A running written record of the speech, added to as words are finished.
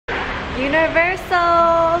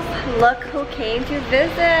Universal. Look who came to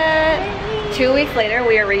visit. 2 weeks later,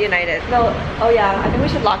 we are reunited. No, oh yeah, I think we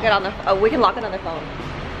should lock it on the, we can lock it on the phone.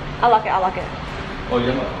 I'll lock it. Oh, you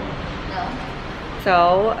don't? No.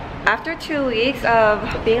 So, after 2 weeks of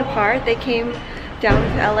being apart, they came down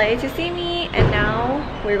to LA to see me, and now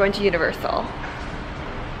we're going to Universal.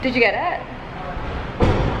 Did you get it?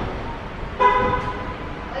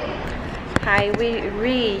 Hi, we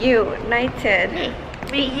reunited.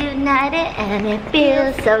 Reunited and it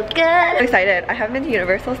feels so good. I'm excited. I haven't been to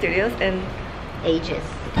Universal Studios in ages.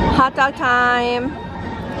 Hot dog time.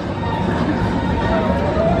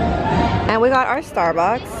 And we got our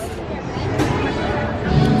Starbucks.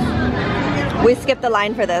 We skipped the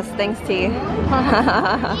line for this. Thanks, T.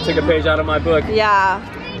 Took a page out of my book. Yeah.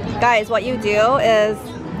 Guys, what you do is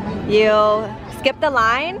you skip the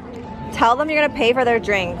line, tell them you're gonna pay for their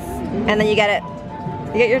drinks, and then you get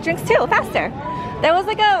your drinks too, faster. There was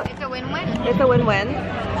like a... It's a win-win. It's a win-win.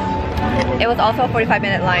 It was also a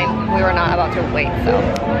 45-minute line. We were not about to wait, so.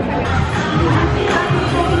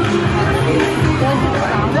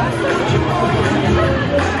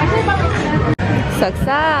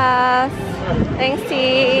 Success. Thanks,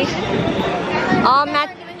 T. All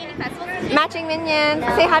matching minions.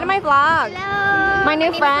 Say hi to my vlog. Hello. My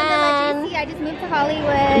new friend. I just moved to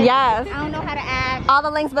Hollywood. Yes. I don't know how to act. All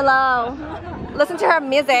the links below. Listen to her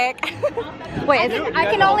music. Wait, I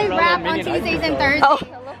can only rap on Tuesdays and Thursdays. Oh,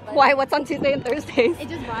 why? What's on Tuesday and Thursdays? It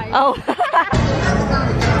just vibes. Oh.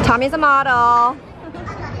 Tommy's a model.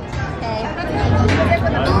 Okay.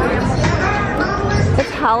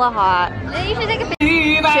 It's hella hot. You should take a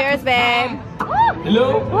picture. Cheers, babe.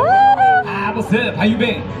 Hello. Woo! What's up? How you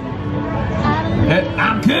been?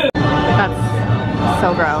 I'm good. That's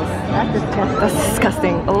so gross. That's disgusting. That's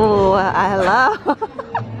disgusting. Oh, hello.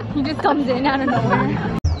 He just comes in out of nowhere.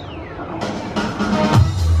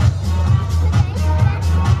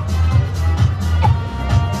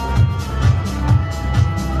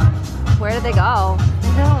 Where did they go?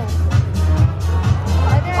 No.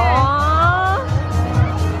 Oh,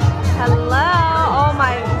 hello. Oh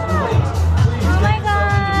my. Oh my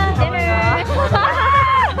god. Dinner.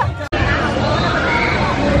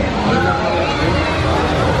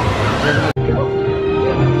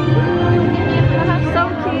 So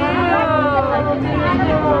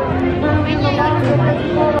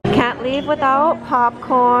cute. Can't leave without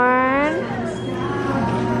popcorn.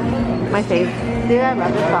 My face. Dude, I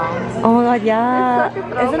love this song. Oh my god, yeah. It's such a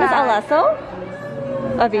Isn't this throwback. Alesso?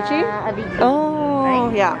 Avicii? Avicii. Oh,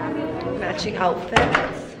 Right? yeah. Matching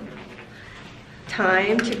outfits.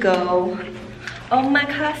 Time to go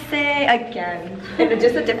omakase again. In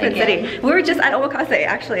just a different city. We were just at omakase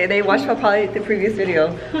actually. They watched probably the previous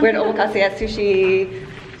video. We're at omakase at Sushi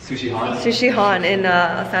Han in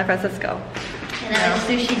San Francisco. And now it's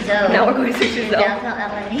Sushi Zo. Now we're going to Sushi Zo. Downtown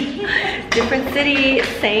LA. Different city,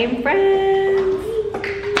 same friends.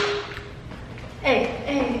 Hey.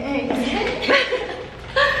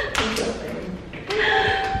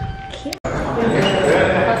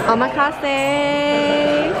 Omakase.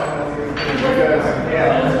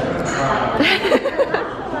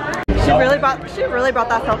 She really brought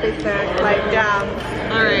that selfie stick. Like, damn.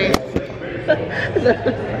 All right.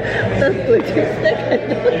 the Bluetooth stick.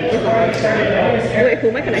 Wait, who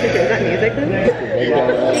am I connected to? Is that music then? You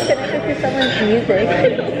connected to someone's music.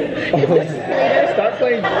 Start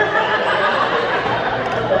playing.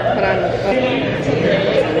 Hold on.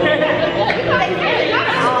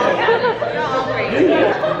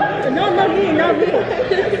 No, not me.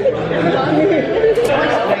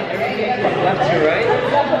 Left to right.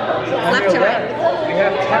 Left to right. We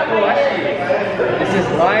have takoyashi. This is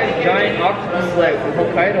live giant octopus leg from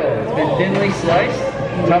Hokkaido. It's been thinly sliced,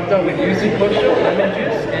 topped up with yuzu kosho, lemon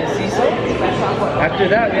juice, and sea salt. After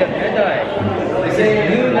that, we have medai. This is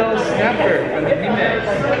blue nose snapper from the Hime.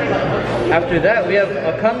 After that, we have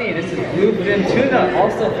akami. This is bluefin tuna,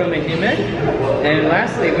 also from the Hime. And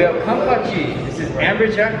lastly, we have kampachi. This is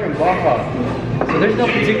amberjack from Baja. So there's no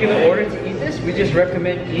particular order to eat this. We just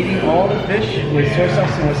recommend eating all the fish with soy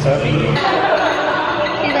sauce and wasabi.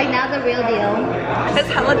 She's like, now the real deal. It's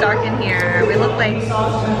hella dark in here. We look like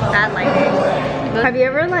bad lighting. Have you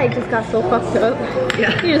ever like just got so fucked up?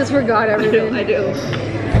 Yeah. You just forgot everything. I do.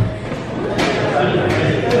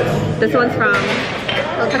 This one's from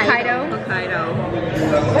Hokkaido. Hokkaido.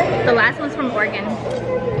 The last one's from Oregon.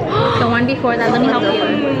 The one before that, let me help you.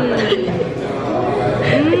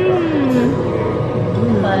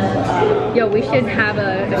 Yo, we should have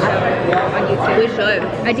a show on YouTube. We should.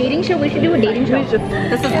 A dating show? We should do a dating show.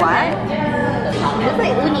 This is what? This is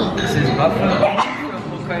like uni. This is buffalo from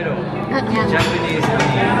Hokkaido. Japanese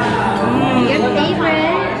uni. Your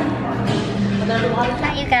favorite?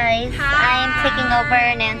 Hi you guys. I'm taking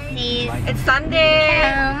over Nancy's It's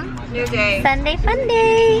Sunday. New day. Sunday fun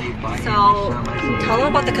day. So, tell them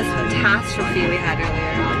about the catastrophe we had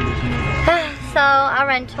earlier. So our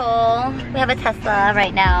rental, we have a Tesla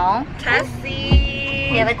right now. Tessie.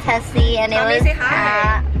 We have a Tessie and Tell me it was say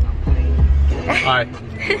hi. Hi.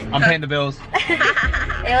 I'm paying the bills. It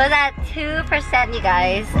was at 2%, you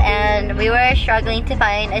guys, and we were struggling to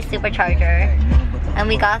find a supercharger. And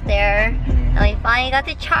we got there, and we finally got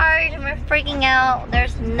to charge, and we're freaking out.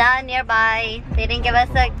 There's none nearby. They didn't give us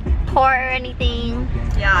a port or anything.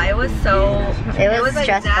 Yeah, it was so. It was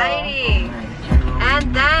stressful. Anxiety.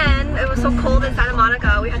 And then it was so cold in Santa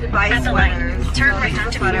Monica. We had to buy sweaters. Turn right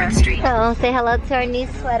onto Woodward Street. So say hello to our new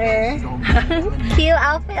sweater. Cute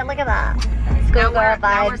outfit. Look at that. Schoolgirl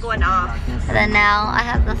Now we're vibes. going off. And then now I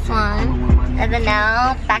have this one. And then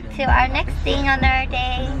now back to our next thing on our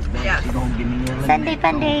day. Yes. Sunday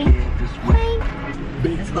fun day. Bye.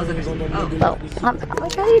 Let's close it. Oh. So, how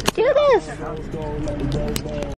do you do this?